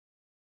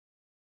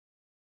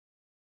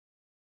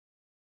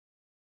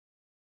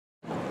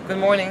Good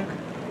morning.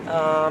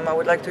 I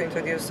would like to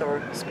introduce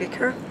our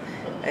speaker,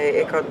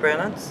 Ekkehart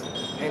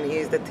Brandstädt, and he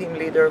is the team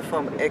leader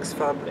from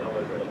XFAB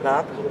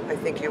lab. I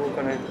think you were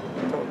going to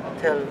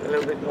tell a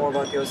little bit more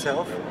about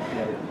yourself.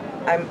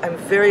 I'm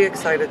very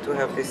excited to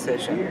have this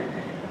session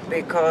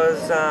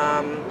because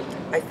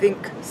I think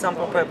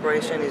sample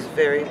preparation is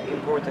very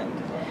important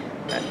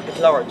at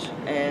large,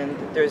 and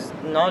there's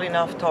not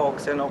enough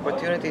talks and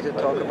opportunity to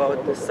talk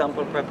about the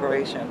sample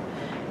preparation.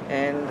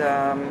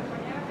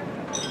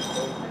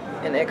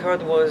 And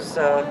Ekkehart was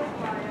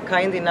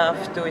kind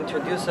enough to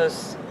introduce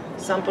us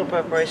sample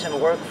preparation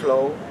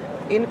workflow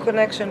in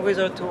connection with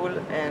our tool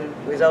and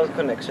without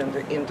connection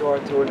into our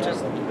tool,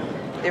 just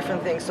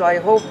different things. So I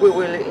hope we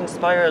will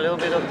inspire a little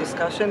bit of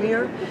discussion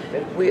here.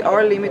 We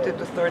are limited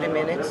to 30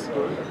 minutes,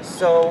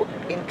 so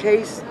in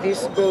case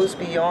this goes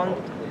beyond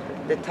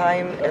the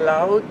time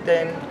allowed,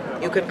 then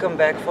you can come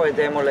back for a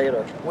demo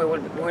later.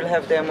 We'll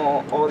have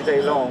demo all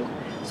day long.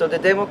 So the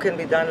demo can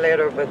be done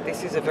later, but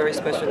this is a very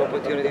special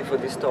opportunity for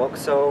this talk.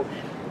 So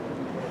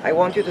I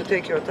want you to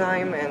take your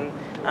time and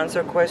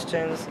answer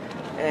questions.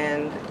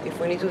 And if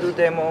we need to do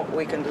demo,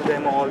 we can do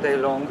demo all day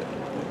long.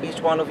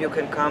 Each one of you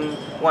can come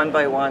one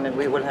by one, and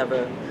we will have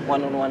a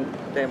one-on-one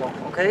demo,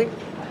 okay?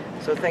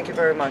 So thank you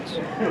very much.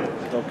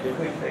 Okay.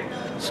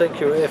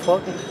 Thank you,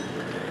 Eva.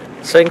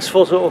 Thanks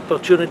for the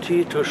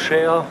opportunity to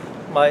share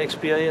my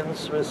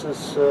experience with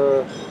this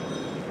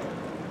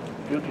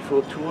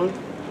beautiful tool.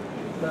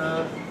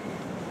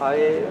 I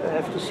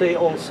have to say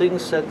all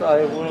things that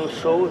I will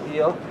show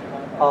here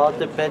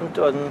depend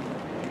on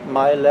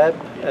my lab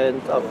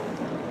and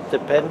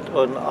depend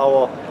on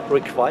our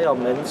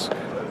requirements.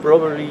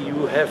 Probably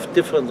you have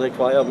different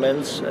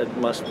requirements and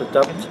must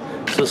adapt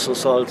this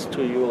results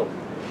to your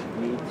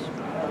needs.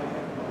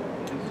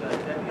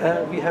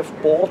 We have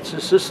bought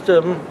the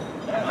system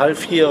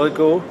half year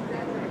ago,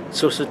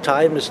 so the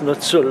time is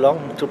not so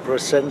long to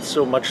present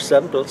so much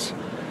samples.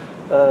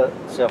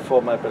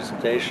 Therefore my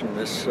presentation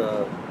is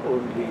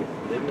only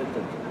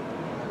limited,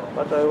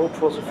 but I hope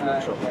for the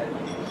future.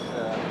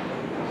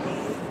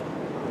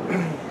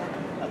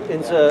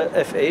 In the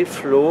FA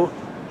flow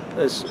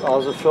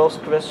are the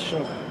first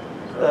question,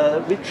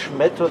 which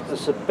method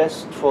is the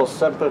best for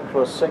sample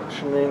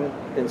cross-sectioning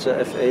in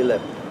the FA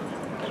lab?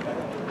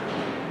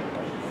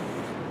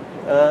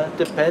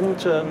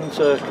 Depend on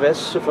the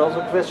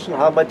further question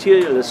how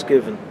material is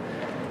given.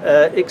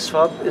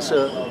 X-FAB is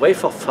a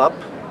wafer fab,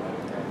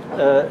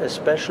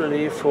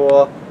 especially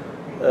for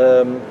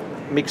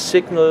mixed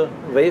signal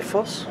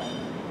wafers,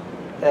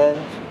 and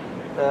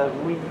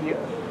we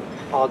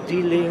are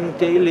dealing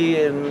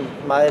daily in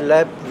my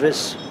lab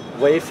with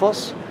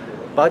wafers,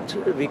 but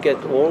we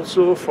get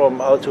also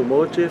from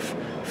automotive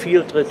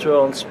field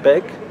returns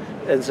back,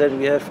 and then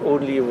we have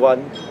only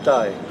one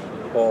die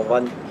or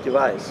one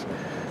device.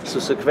 So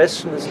the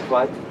question is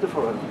quite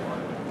different.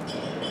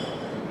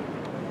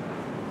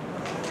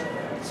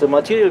 The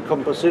material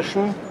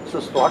composition,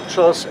 the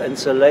structures and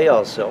the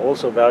layers are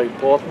also very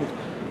important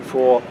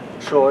for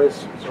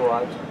choice the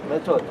right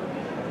method.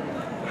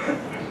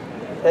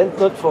 And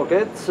not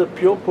forget the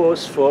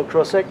purpose for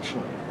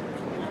cross-section.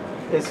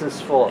 This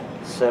is for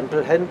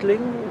sample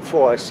handling.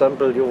 For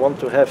example, you want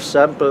to have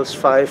samples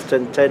 5,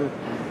 10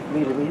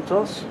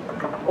 millimeters,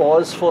 or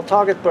it's for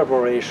target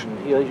preparation.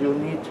 Here you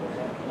need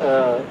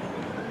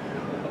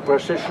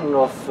precision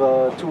of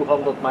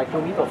 200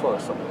 micrometer, for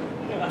example.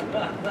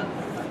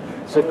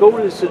 The goal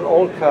is in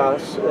all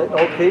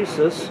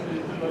cases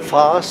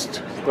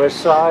fast,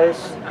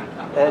 precise,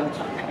 and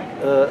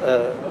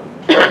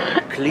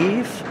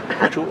cleave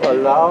to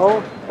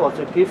allow or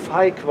to give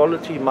high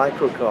quality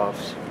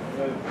micrographs.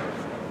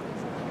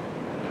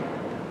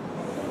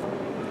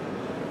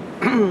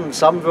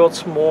 Some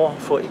words more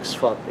for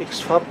X-FAB.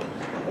 X-FAB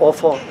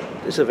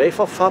is a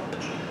wafer fab.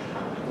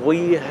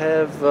 We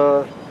have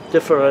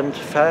different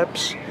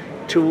fabs,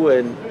 2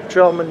 in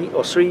Germany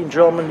or 3 in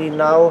Germany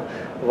now,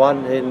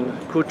 1 in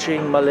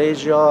Kuching,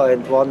 Malaysia,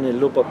 and 1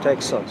 in Lubbock,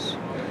 Texas.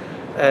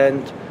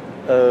 And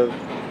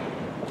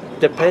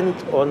depend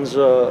on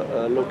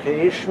the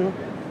location,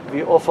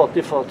 we offer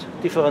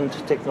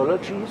different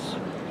technologies.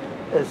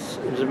 As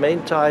in the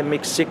meantime,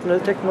 mixed signal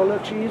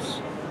technologies.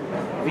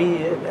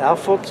 We in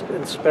Erfurt,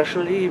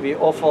 especially, we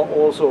offer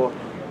also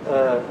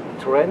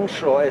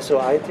trench or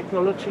SOI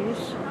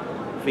technologies.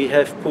 We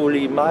have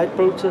polyimide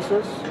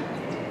processes.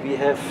 We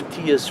have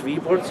TSV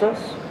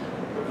process.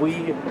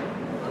 We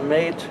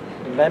made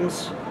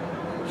MEMS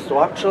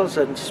structures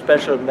and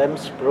special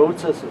MEMS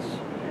processes.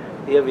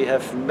 Here we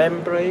have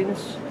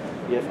membranes,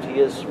 we have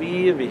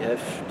TSV, we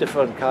have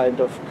different kind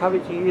of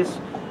cavities,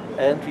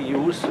 and we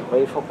use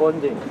wafer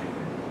bonding.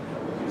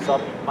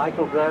 Some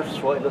micrographs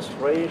for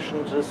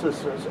illustration. This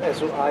is an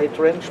SOI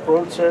trench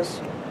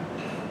process.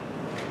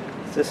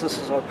 This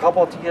is a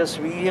copper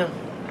TSV,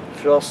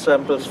 first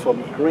samples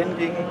from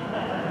grinding.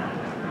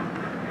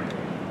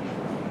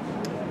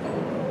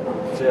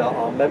 There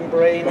are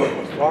membrane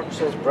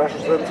structures, pressure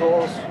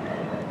sensors,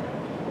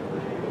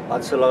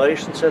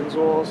 acceleration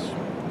sensors,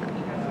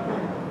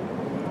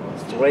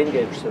 strain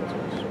gauge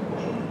sensors.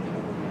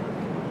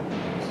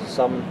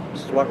 some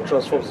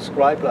structures for the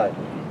scribe line.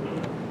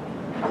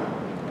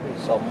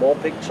 Some more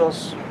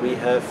pictures. We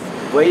have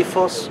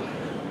wafers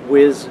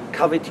with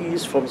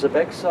cavities from the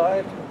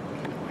backside.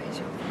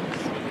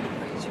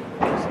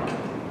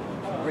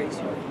 Raise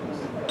your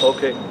voice.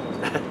 Okay.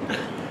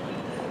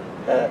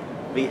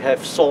 We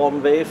have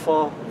sawn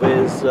wafer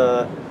with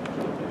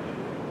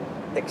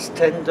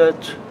extended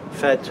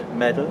fat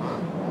metal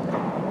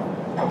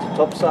on the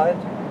top side.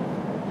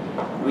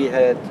 We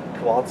had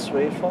quartz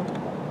wafer.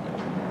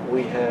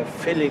 We have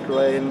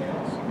filigrane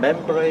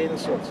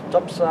membranes on the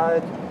top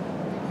side.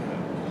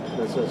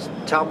 This is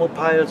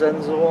thermopile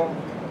sensor,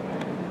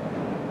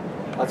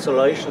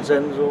 acceleration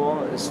sensor,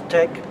 a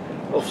stack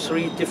of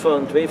 3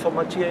 different wafer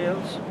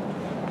materials.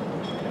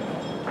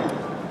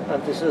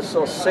 And this is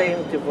the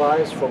same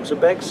device from the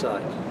back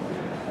side.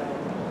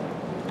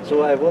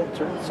 So I want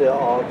to,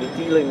 we're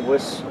dealing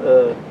with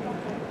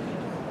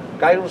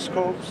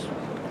gyroscopes.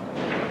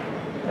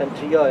 And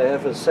here I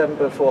have a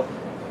sample for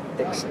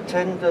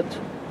extended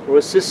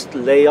resist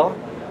layer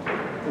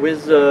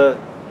with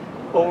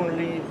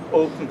only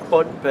open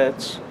bond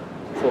pads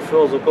for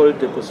further gold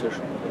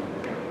deposition.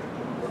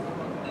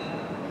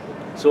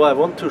 So I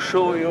want to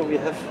show you we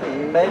have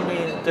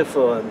many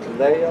different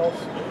layers,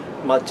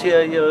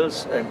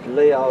 materials and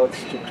layouts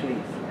to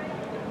cleave.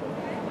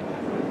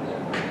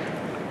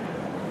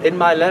 In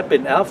my lab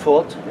in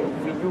Erfurt,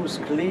 we use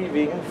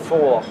cleaving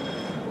for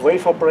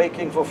wafer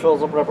breaking for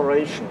further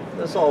preparation.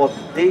 This is our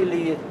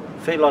daily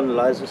failure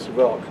analysis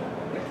work.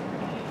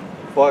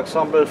 For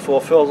example,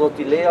 for further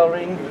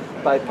delayering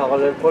by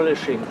parallel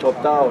polishing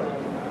top down,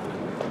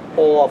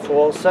 or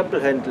for sample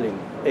handling.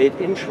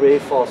 8-inch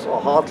wafers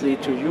are hardly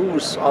to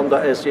use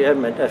under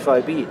SEM and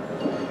FIB.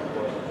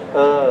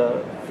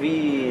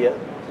 We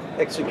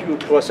execute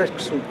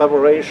cross-section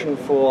preparation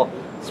for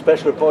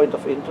special point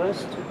of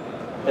interest,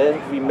 and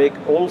we make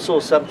also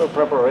sample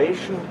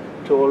preparation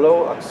to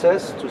allow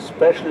access to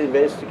special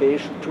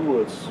investigation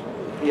tools.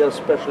 Here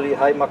especially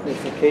high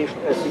magnification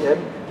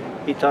SEM,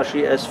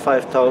 Hitachi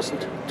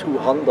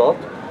S5200,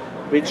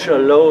 which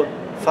allow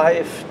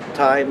 5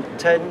 times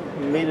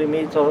 10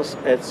 millimeters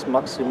at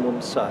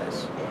maximum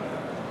size.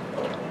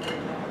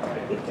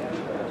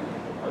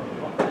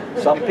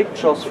 Some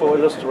pictures for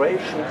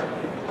illustration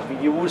we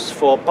use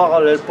for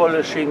parallel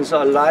polishing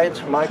the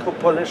light micro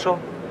polisher,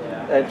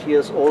 and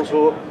here's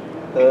also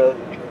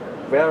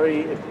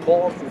very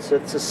important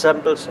that the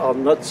samples are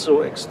not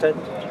so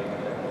extended.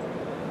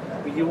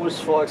 We use,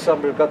 for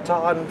example,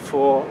 Gatan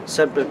for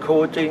sample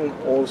coating,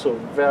 also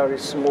very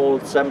small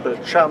sample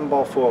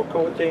chamber for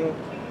coating,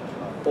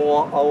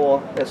 or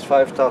our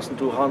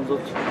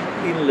S5200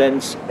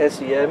 in-lens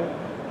SEM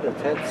that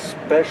had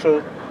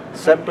special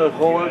sample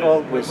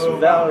holder with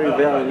very,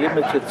 very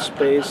limited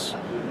space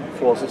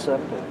for the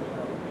sample.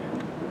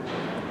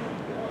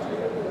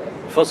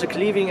 For the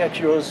cleaving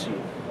accuracy,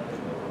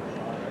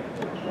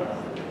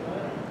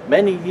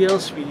 many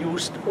years we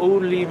used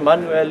only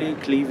manually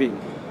cleaving.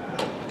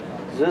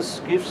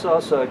 This gives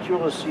us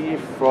accuracy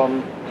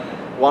from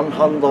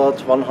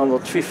 100,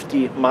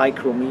 150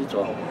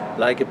 micrometer,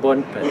 like a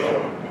bond pad.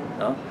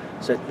 Yeah?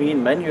 That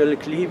means manual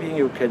cleaving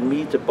you can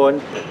meet a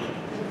bond pad,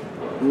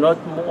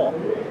 not more.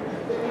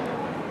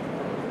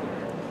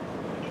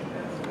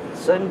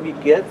 Then we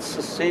get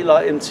the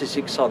Sela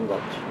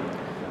MC600.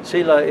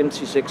 Sela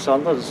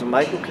MC600 is a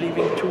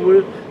micro-cleaving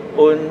tool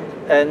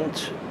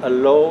and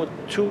allow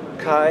 2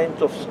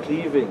 kinds of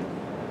cleaving.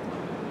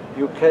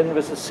 You can,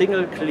 with a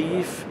single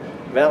cleave,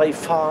 very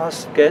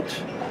fast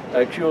get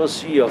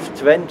accuracy of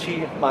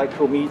 20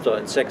 micrometer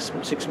in 6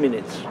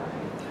 minutes.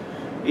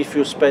 If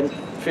you spend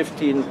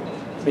 15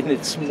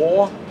 minutes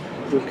more,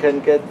 you can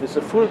get with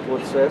a full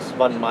process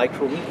 1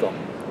 micrometer.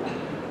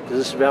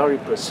 This is very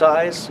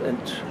precise, and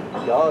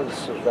yeah,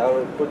 it's a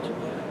very good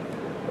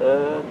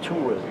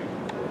tool.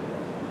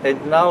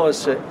 And now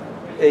as the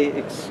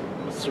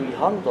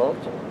AX300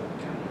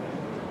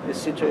 is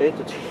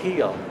situated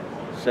here.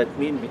 That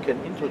means we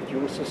can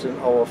introduce this in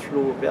our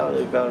flow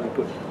very, very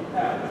good.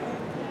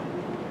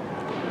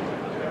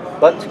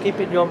 But keep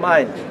in your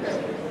mind,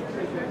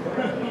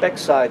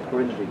 backside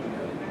grinding,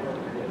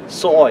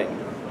 sawing,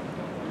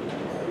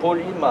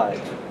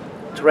 polyimide,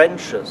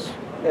 trenches,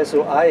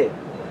 SOI,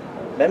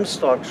 MEM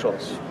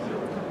structures,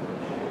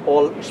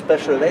 all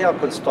special layer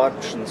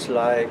constructions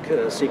like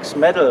 6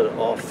 metal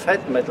or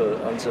fat metal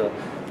on the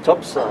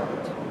top side,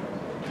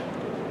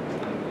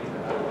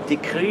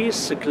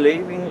 decrease the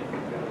cleaving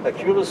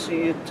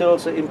accuracy till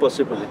the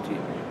impossibility.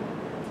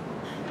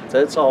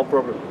 That's our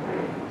problem.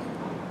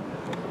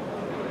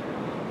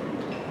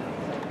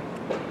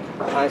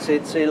 I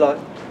said Sela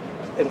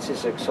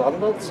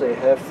MC600, they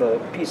have a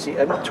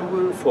PCM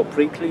tool for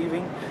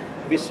pre-cleaving.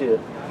 With the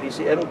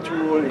PCM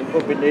tool in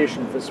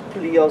combination with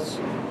pliers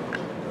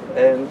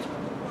and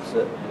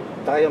the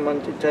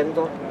diamond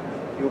intender,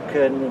 you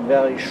can in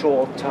very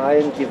short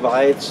time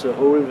divide the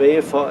whole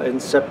wafer and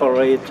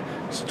separate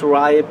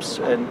stripes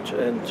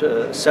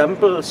and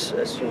samples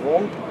as you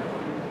want.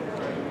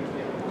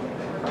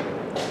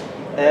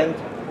 And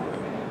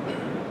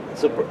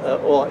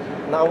or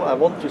now I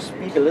want to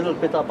speak a little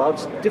bit about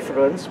the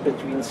difference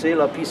between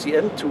Sela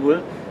PCM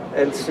tool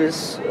and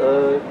this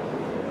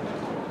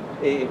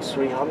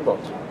AX300.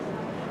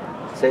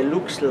 They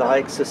look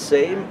like the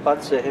same,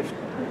 but they have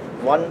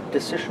one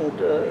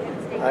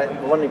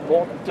one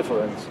important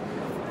difference.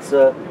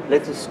 The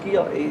lattice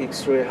gear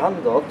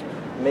AX300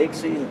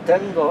 makes the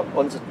intender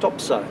on the top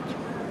side.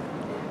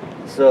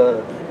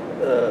 The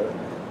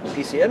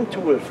PCM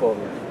tool from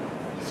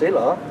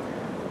Sela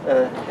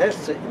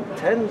has the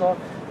intender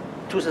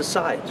to the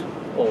side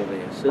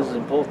always. This is an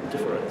important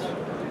difference.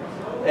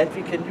 And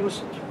we can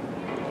use it.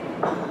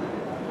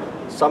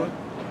 Some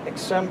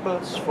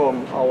examples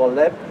from our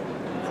lab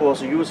for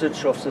the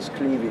usage of this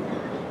cleaving.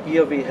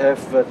 Here we have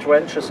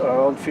trenches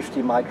around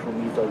 50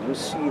 micrometer. You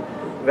see,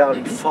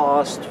 very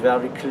fast,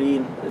 very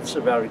clean. It's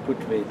a very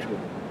good way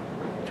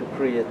to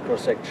create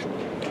cross-section.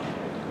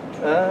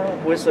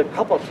 With a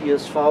copper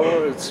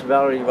TSV, it's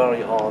very,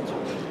 very hard,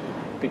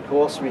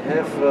 because we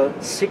have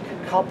thick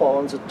copper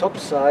on the top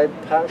side,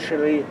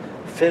 partially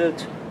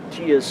filled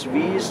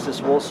TSVs.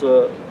 This was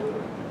a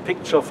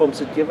picture from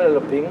the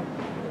developing,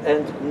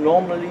 and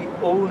normally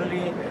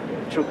only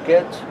to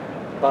get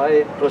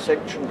by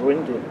cross-section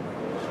grinding.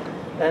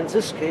 And in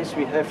this case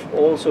we have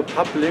also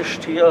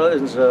published here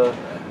in the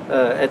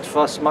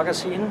XFAB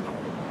magazine.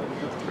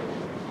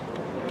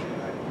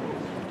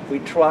 We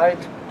tried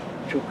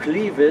to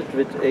cleave it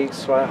with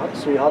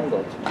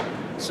AX300.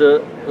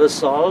 The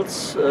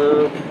results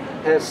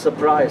has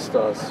surprised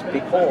us,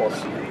 because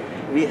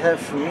we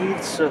have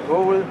made the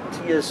whole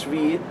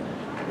TSV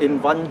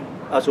in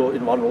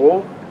one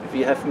row.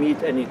 We have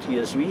made any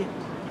TSV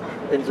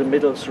in the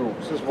middle through.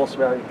 This was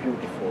very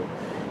beautiful.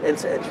 And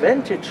the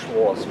advantage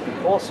was,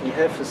 because we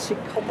have a thick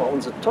copper on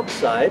the top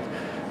side,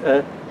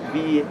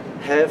 we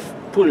have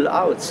pulled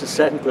out the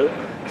sample,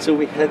 so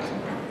we had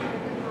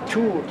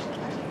two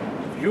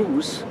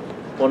views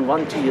on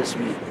one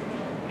TSV.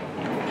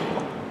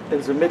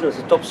 In the middle is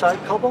the top side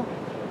copper,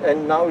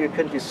 and now you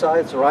can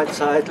decide the right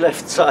side,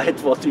 left side,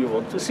 what you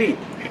want to see.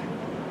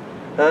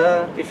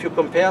 If you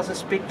compare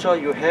this picture,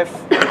 you have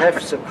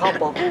the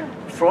copper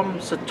from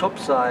the top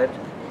side,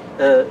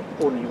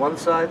 only one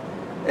side,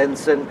 and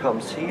then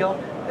comes here,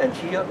 and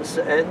here is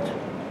the end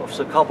of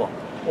the copper,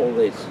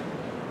 always.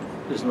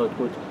 It's not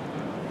good.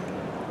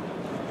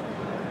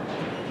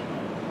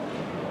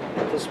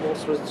 This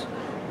was with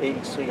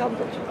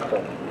AX300.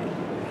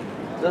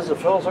 This is a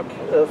further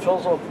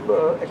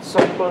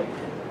example.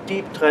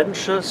 Deep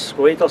trenches,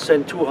 greater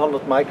than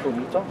 200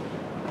 micrometer.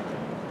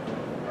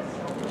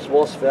 This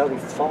was very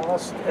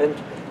fast, and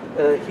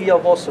here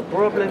was a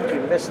problem to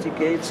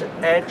investigate the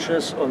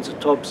edges on the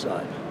top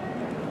side.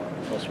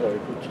 It was very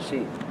good to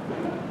see.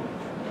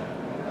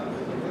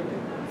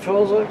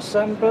 Further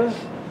example,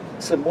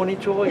 the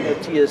monitoring a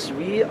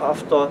TSV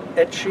after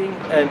etching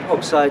and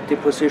oxide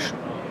deposition.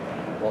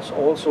 Was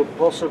also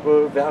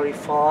possible, very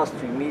fast.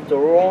 We meet the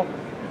raw,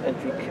 and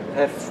we can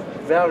have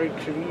very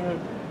clean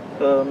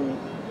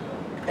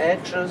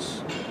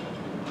edges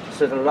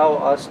that allow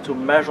us to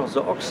measure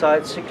the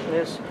oxide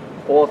thickness,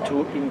 or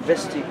to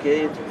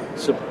investigate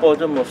the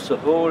bottom of the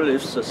hole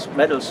if the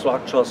metal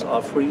structures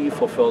are free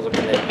for further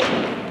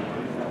connection.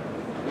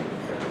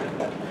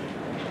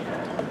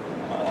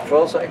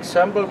 Further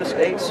example with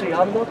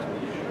AX300,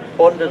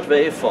 bonded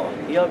wafer.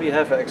 Here we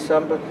have an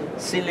example,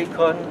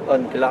 silicon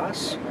on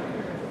glass.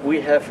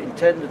 We have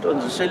intended on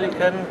the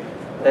silicon,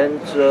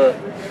 and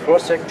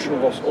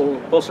cross-section was all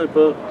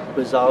possible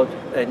without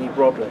any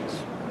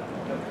problems.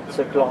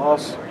 The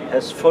glass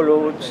has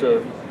followed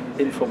the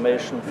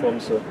information from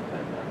the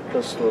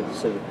crystal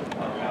silicon.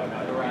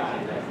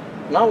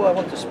 Now I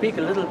want to speak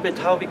a little bit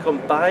how we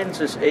combine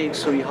this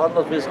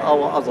AX300 with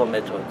our other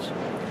methods,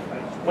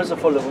 with the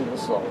following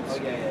results.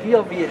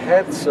 Here we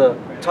had the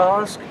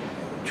task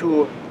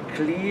to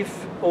cleave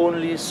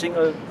only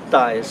single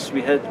dies.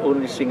 We had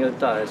only single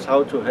dies.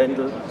 How to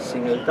handle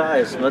single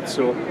dies? Not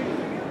so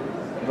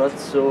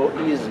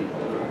easy.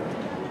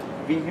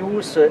 We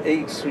use the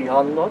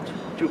AX300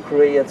 to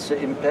create the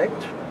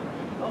impact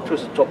to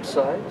the top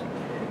side,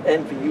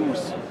 and we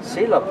use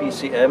Sela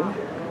PCM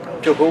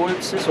to hold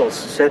this or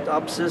set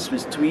up this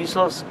with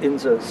tweezers in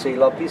the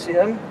Sela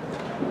PCM.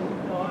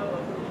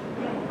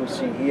 You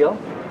see here,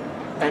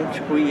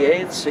 and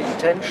create the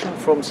intention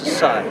from the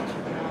side,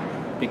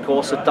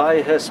 because the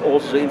die has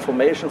also the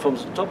information from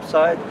the top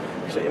side,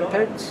 the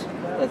impacts,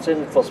 and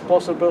then it was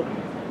possible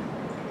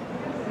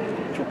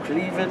to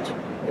cleave it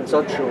in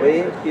such a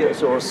way. Here is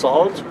the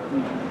result.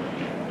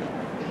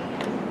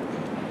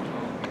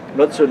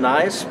 Not so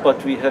nice,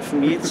 but we have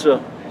met the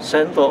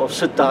center of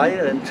the die,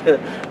 and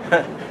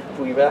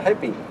we were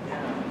happy.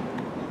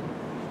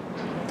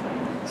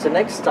 The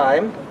next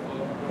time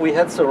we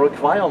had the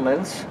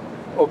requirements,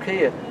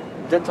 okay,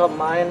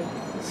 determine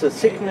the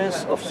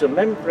thickness of the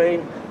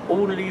membrane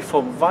only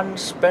from one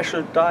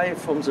special die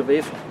from the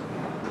wafer.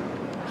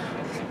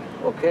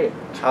 Okay,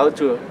 how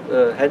to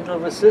handle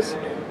with this?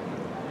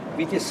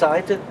 We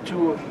decided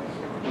to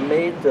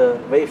make the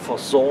wafer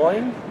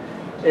sawing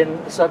in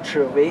such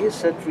a way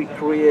that we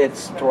create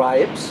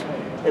stripes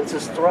and the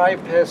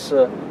stripe has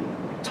a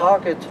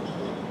target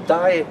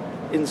die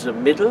in the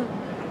middle,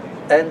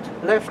 and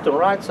left and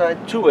right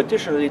side 2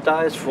 additional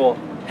dies for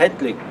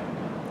handling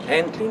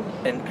and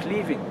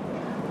cleaving.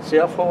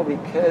 Therefore, we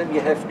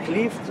have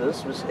cleaved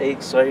this with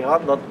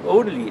AX300 not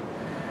only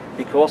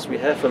because we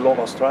have a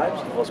longer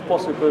stripes, it was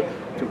possible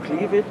to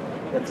cleave it,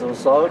 and the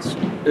results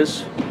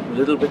is a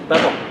little bit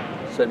better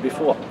than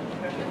before.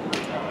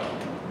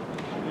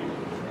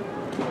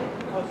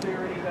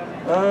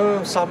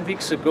 Some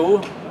weeks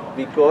ago,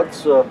 we got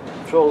the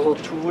further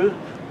tool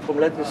from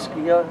Lattice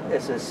Gear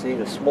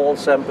SSC, a small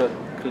sample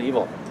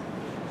cleaver.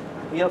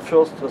 Here,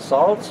 first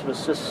results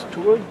with this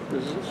tool.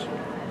 This is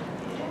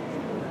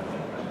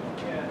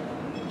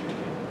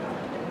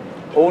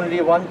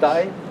only 1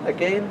 die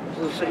again.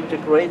 This is an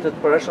integrated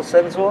pressure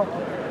sensor.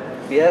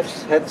 We have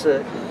had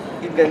the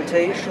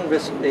indentation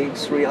with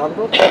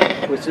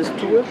AX300 with this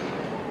tool.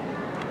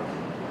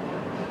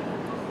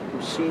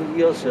 You see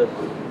here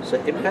the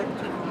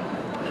impact.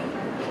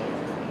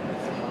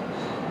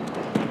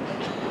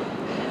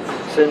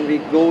 Then we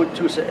go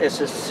to the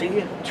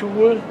SSC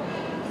tool,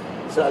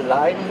 the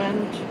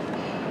alignment,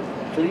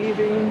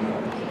 cleaving,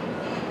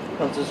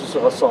 and this is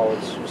the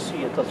results. You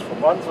see it, that's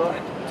from one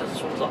side, that's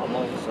from the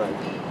other side.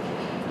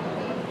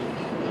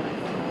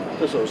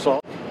 This is the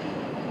result.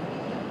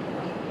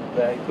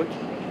 Very good.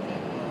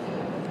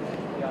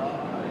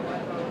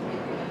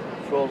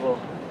 Further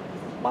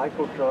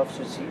micrographs,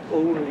 you see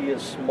only a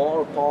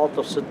small part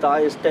of the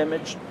die is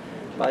damaged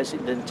by the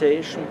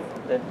indentation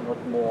and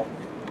not more.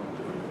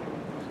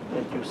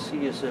 And you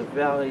see is a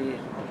very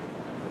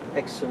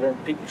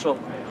excellent picture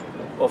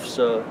of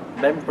the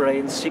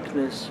membrane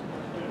thickness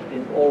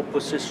in all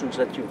positions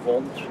that you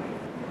want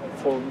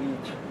for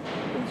meat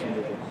in the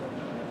middle.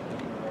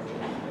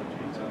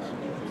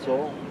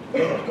 So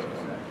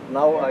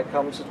now I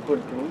come to the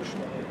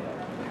conclusion.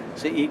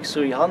 The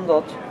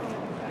X300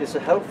 is a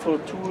helpful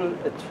tool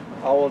at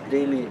our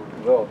daily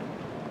work.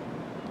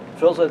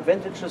 Further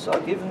advantages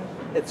are given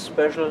at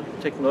special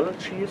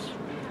technologies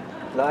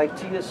like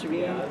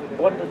TSV,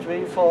 bonded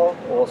wafer,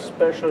 or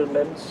special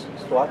MEMS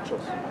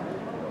structures,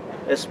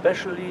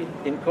 especially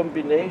in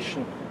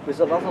combination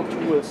with other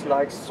tools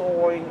like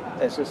thawing,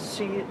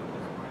 SSC,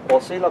 or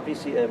Sailor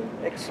PCM.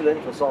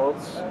 Excellent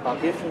results are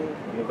given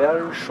in a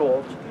very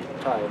short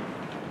time.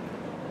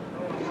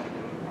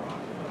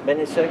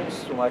 Many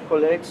thanks to my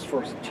colleagues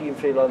from the team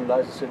Failure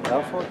Analysis in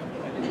Erfurt,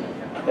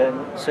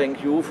 and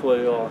thank you for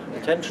your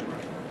attention.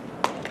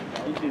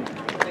 Thank you.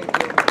 Thank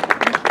you.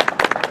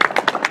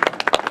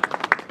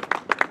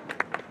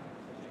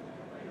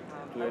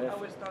 I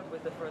will start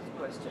with the first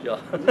question. Yeah.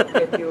 To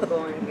get you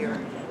going here.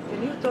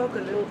 Can you talk a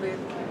little bit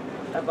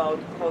about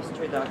cost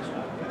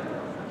reduction?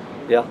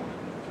 Yeah.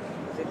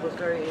 It was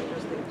very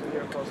interesting to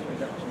hear cost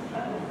reduction.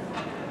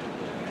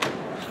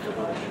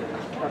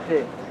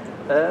 Okay.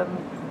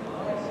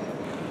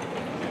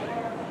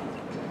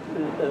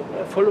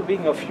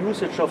 Following of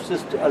usage of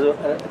this,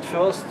 at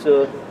first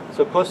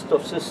the cost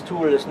of this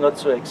tool is not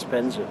so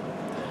expensive.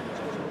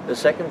 The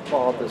second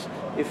part is,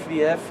 if we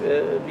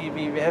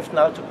have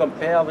now to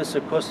compare with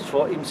the cost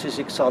for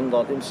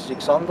MC600.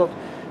 MC600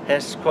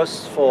 has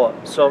costs for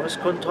service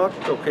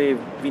contract. Okay,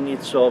 we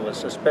need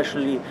service,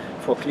 especially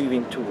for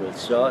cleaving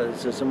tools. Yeah?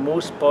 The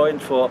most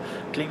point for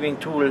cleaving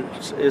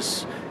tools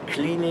is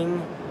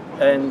cleaning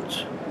and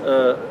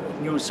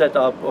new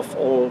setup of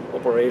all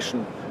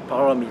operation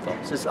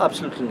parameters. This is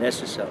absolutely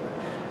necessary.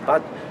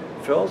 But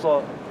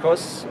further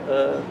costs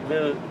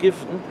will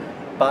given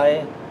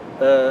by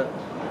the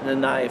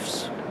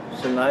knives.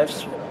 The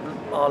knives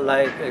are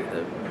like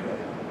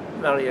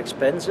very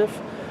expensive.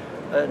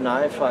 A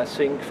knife, I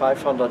think,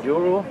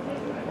 €500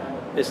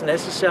 is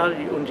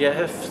necessary, and you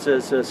have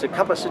the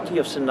capacity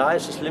of the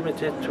knife is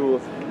limited to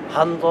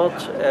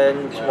 100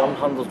 and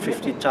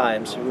 150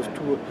 times. You have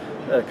two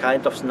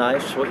kind of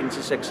knives for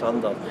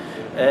MC600,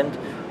 and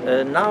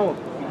now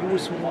we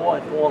use more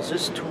and more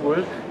this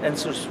tool, and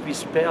so we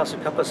spare the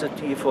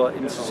capacity for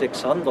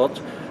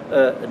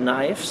MC600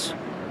 knives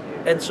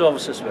and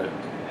service as well.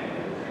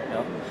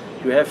 Yeah.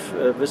 You have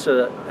with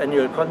the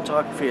annual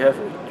contract,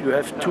 you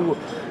have two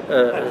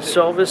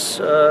service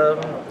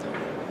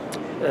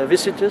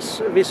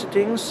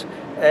visitings,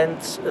 and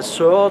a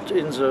third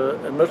in the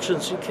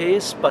emergency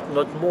case, but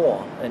not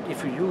more. And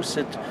if you use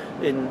it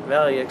in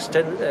very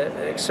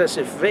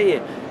excessive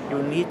way,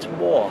 you need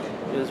more.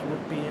 This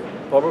would be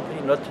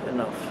probably not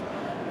enough.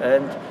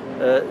 And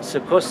the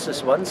cost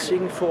is one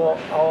thing. For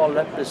our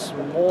lab is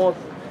more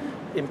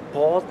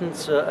important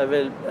the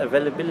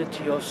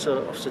availability of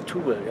the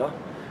tool. Yeah?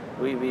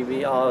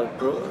 We are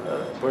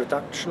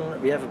production.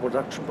 We have a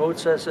production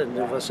process, and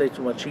if I say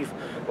to my chief,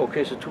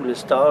 okay, the tool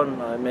is down,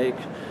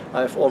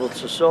 I've ordered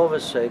the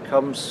service. It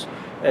comes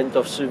end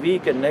of the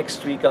week, and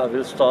next week I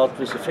will start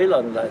with the failure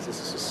analysis.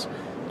 This is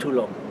too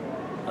long.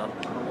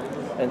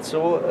 And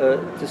so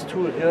this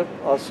tool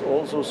helps us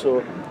also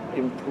to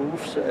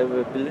improve the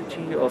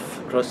availability of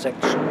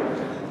cross-section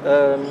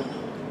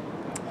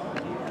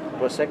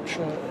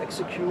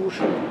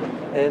execution,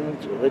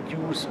 and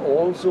reduce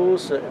also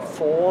the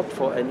effort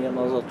for any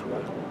another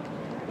tool.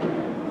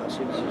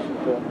 think this is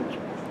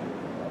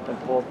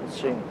important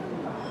thing.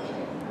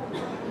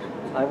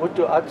 I want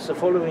to add the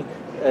following: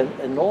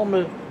 a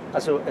normal,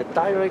 also a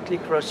directly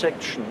cross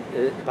section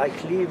by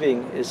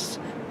cleaving is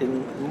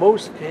in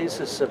most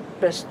cases the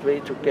best way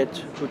to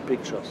get good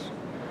pictures,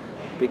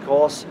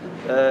 because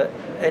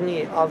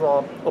any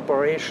other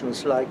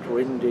operations like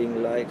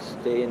grinding, like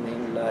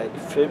staining, like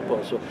FAB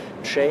or so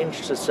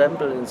change the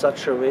sample in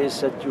such a way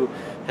that you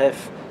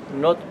have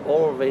not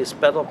always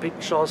better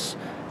pictures.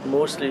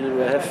 Mostly you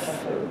have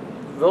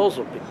worse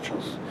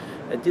pictures,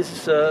 and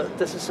this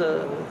is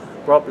a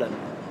problem.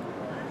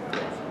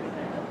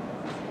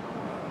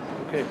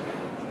 Okay.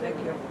 Thank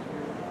you.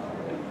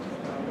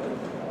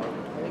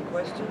 Any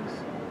questions?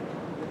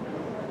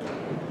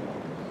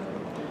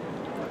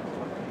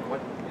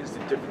 What is the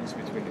difference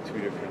between the two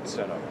different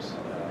setups?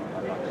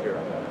 I'm not clear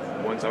on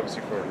that. One's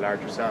obviously for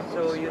larger samples.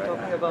 So you're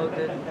talking about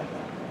the...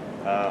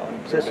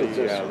 on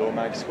the low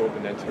mag scope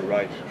and then to the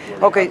right.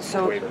 Okay,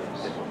 so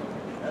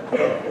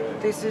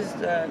this is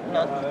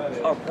not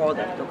our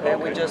product, okay?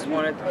 We just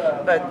wanted,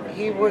 but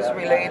he was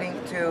relating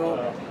to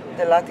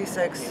the Lattice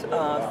X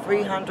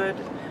 300,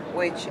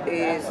 which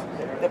is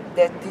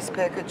this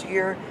package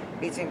here.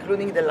 It's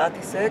including the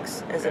Lattice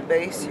X as a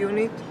base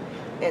unit,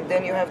 and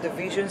then you have the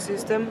vision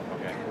system,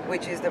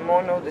 which is the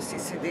mono, the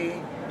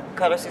CCD,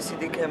 color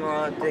CCD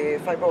camera, the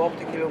fiber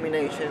optic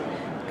illumination,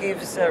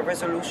 gives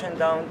resolution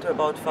down to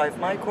about 5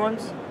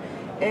 microns,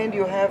 and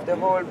you have the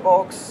whole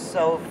box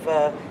of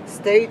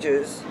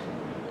stages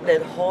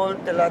that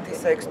hold the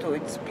Lattice X to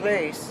its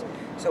place.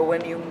 So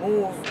when you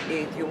move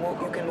it, you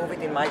can move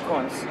it in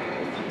microns.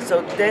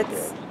 So that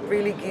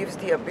really gives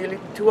the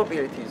two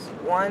abilities.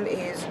 One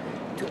is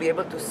to be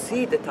able to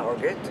see the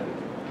target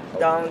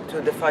down to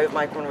the 5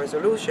 micron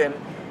resolution,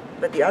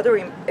 but the other,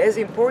 as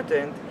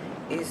important,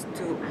 is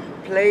to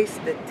place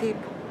the tip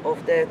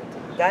of that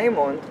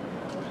diamond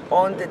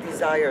on the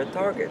desired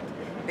target.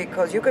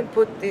 Because you can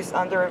put this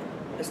under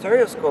a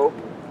stereoscope,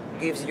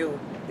 gives you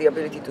the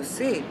ability to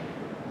see,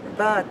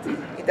 but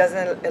it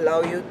doesn't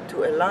allow you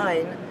to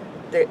align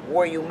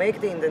where you make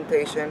the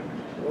indentation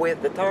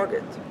with the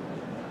target,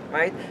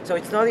 right? So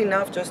it's not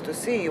enough just to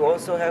see, you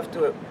also have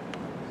to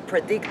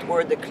predict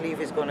where the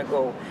cleave is going to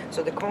go.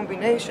 So the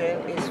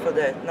combination is for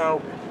that.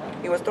 Now,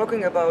 he was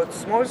talking about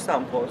small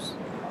samples.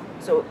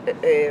 So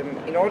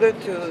in order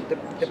to,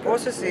 the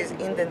process is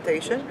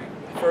indentation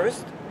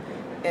first,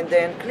 and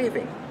then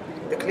cleaving.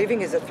 The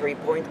cleaving is a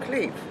 3-point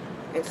cleave.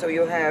 And so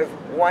you have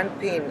 1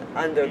 pin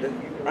under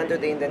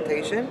the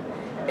indentation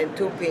and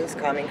 2 pins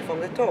coming from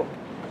the top.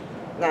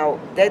 Now,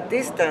 that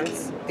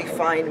distance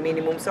defines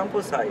minimum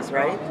sample size,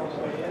 right?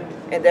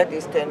 And that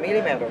is 10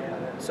 millimeter.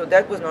 So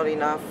that was not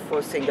enough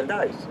for single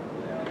dies.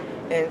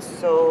 And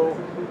so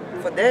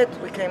for that,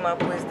 we came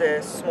up with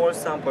the small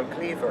sample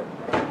cleaver.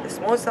 The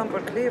small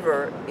sample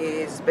cleaver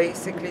is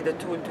basically the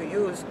tool to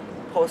use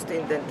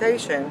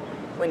post-indentation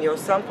when your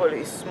sample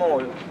is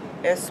small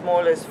as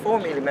 4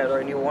 millimeter,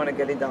 and you want to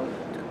get it down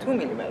to 2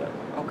 millimeter,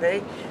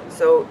 okay?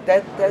 So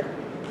that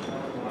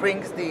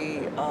brings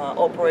the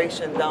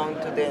operation down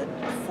to the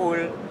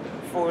full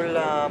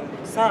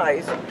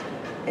size.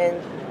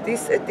 And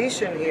this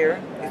addition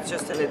here, it's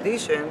just an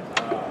addition,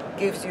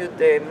 gives you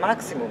the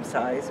maximum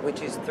size,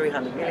 which is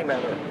 300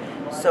 millimeter.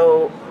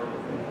 So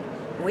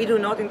we do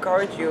not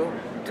encourage you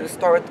to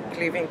start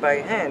cleaving by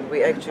hand.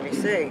 We actually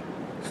say,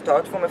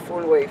 start from a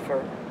full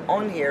wafer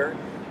on here,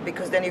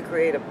 because then you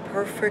create a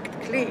perfect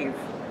cleave,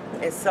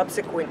 and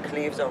subsequent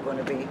cleaves are going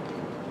to be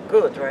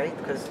good, right?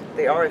 Because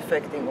they are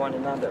affecting one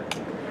another.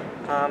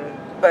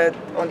 But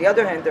on the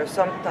other hand, there's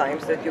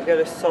sometimes that you get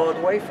a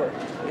solid wafer,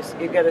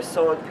 you get a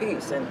solid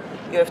piece, and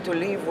you have to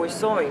leave with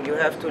sewing, you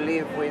have to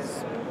leave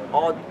with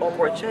odd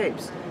awkward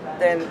shapes.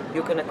 Then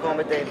you can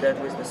accommodate that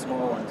with the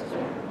small ones as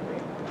well.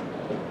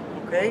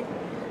 Okay?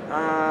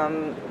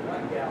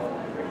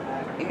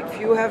 If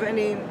you have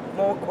any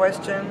more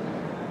question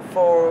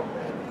for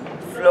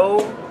flow,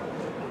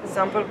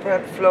 sample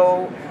prep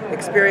flow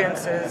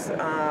experiences,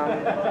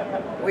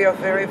 we are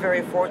very,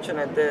 very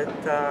fortunate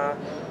that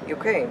you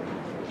came,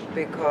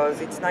 because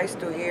it's nice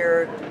to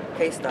hear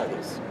case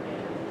studies.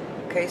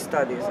 Case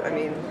studies. I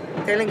mean,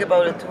 telling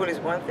about a tool is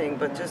one thing,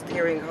 but just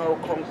hearing how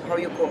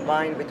you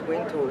combine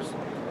between tools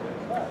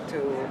to...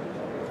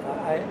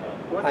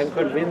 I'm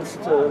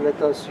convinced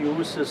let us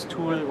use this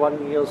tool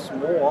 1 year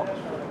more,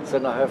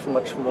 then I have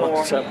much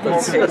more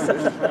samples.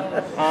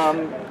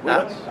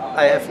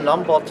 I have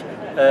numbered,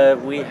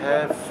 we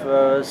have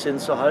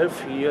since a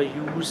half year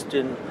used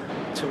in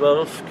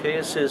 12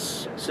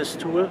 cases this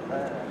tool,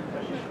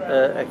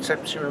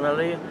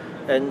 exceptionally,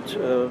 and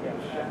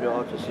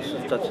yeah, this is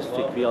a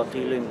statistic, we are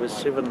dealing with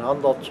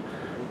 700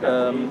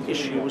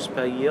 issues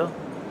per year,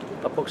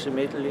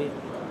 approximately,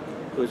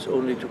 so it's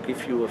only to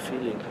give you a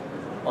feeling.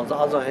 On the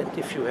other hand,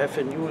 if you have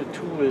a new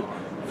tool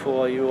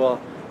for your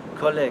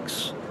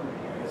colleagues,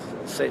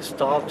 they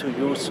start to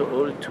use the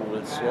old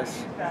tools,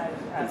 yes,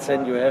 and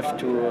then you have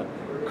to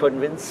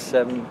convince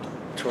them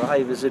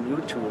try with a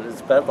new tool,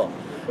 it's better.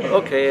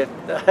 Okay,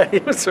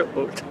 I use the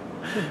old.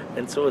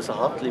 And so it's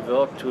hardly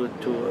work to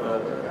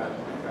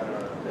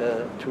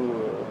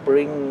to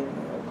bring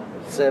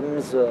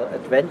them the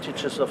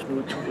advantages of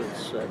new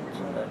tools.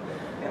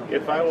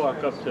 If I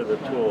walk up to the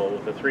tool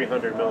with a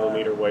 300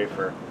 millimeter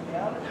wafer,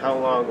 how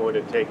long would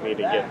it take me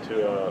to get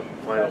to a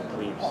final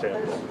cleave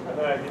sample?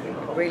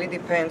 Really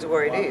depends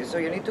where it is. So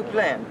you need to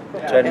plan.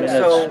 10 and minutes.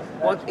 so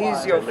what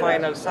is your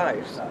final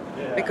size?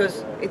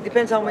 Because it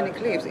depends how many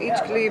cleaves.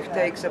 Each cleave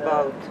takes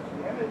about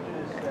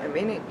a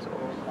minute.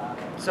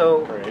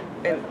 So, Right.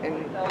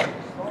 and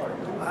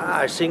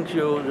I think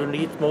you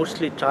need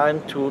mostly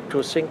time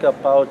to think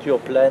about your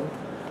plan.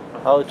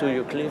 How do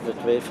you cleave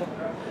it wafer?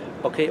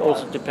 Okay,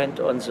 also depend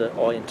on the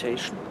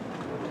orientation.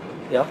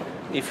 Yeah,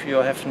 if you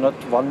have not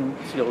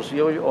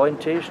 100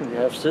 orientation, you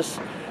have this.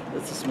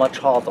 This is much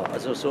harder.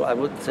 So I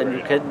would then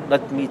you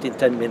cannot meet in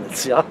 10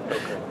 minutes. Yeah,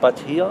 but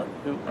here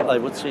I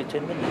would say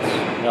 10 minutes.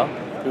 Yeah,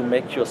 you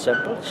make your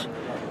samples,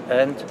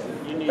 and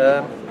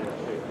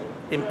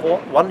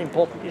one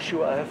important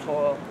issue I have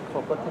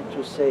forgotten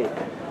to say.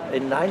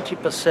 In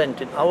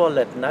 90% in our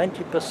lab,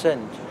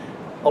 90%.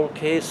 All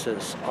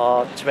cases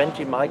are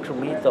 20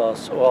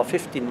 micrometers or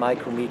 15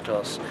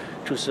 micrometers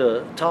to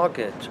the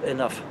target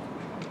enough.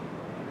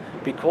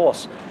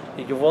 Because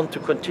you want to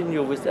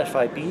continue with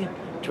FIB,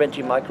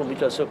 20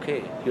 micrometers,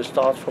 okay. You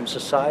start from the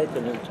side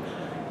and then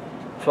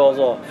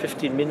further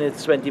 15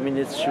 minutes, 20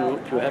 minutes you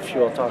have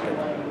your target,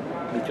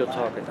 meet your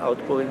target,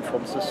 outgoing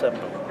from the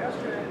sample.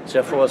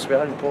 Therefore it's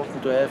very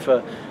important to have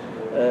a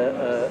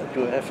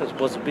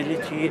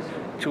possibility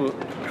to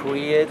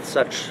create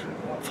such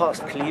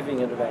fast cleaving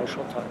in a very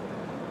short time.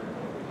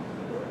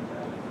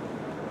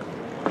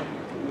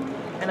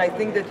 And I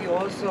think that you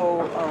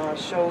also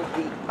showed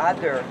the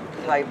other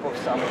type of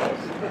samples.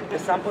 The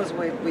samples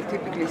we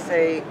typically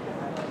say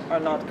are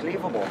not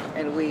cleavable,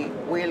 and we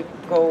will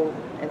go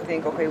and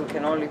think, okay, we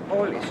can only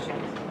polish.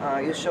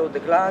 You showed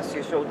the glass,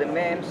 you showed the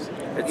MEMS,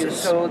 you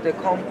showed the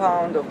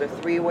compound of the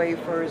 3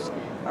 wafers,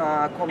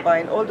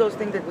 combined, all those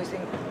things that we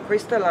think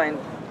crystalline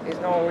is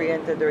not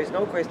oriented, there is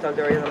no crystal,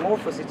 there is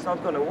amorphous, it's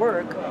not going to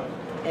work,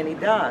 and it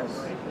does.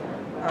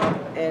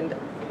 And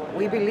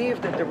we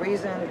believe that the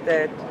reason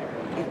that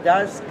it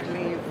does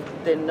cleave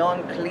the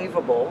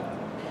non-cleavable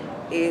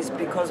is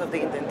because of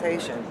the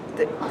indentation.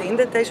 The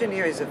indentation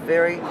here is a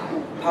very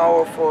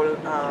powerful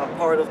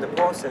part of the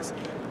process.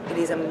 It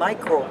is a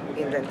micro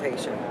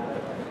indentation.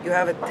 You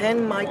have a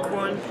 10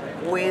 micron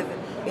with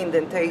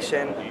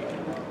indentation,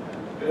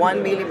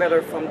 1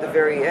 millimeter from the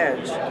very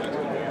edge.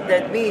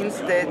 That means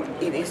that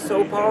it is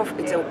so powerful,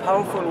 it's a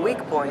powerful weak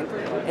point,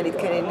 and it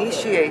can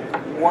initiate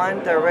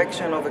one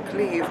direction of a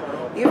cleave,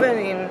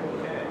 even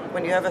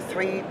when you have a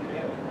 3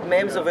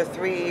 MEMS of a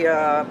 3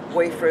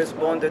 wafers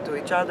bonded to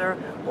each other,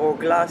 or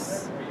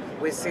glass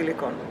with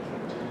silicon.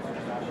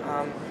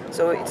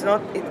 So it's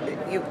not,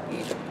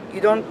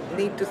 you don't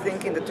need to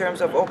think in the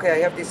terms of, okay, I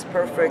have this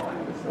perfect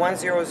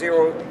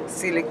 100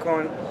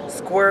 silicon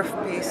square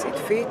piece, it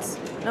fits.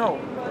 No,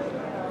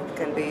 it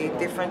can be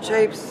different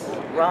shapes,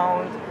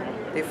 round,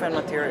 different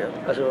material.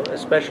 Also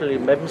especially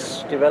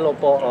MEMS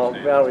developers are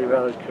very,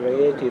 very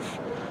creative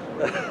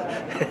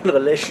in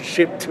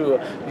relationship to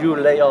new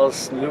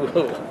layers, new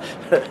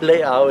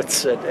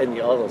layouts, and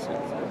any other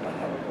things.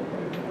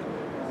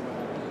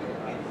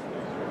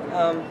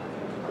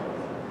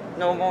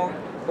 No more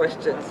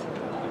questions.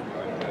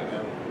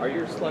 Are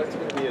your slides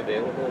going to be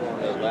available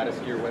on the Lattice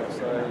Gear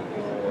website,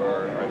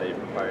 or are they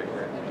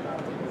proprietary?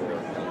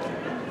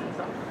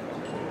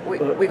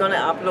 We're going to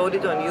upload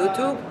it on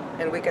YouTube,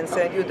 and we can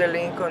send you the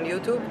link on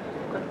YouTube.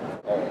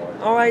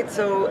 All right,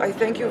 so I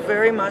thank you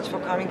very much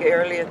for coming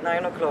early at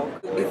 9 o'clock.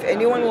 If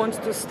anyone wants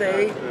to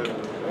stay,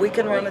 we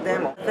can run a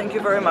demo. Thank you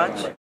very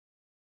much.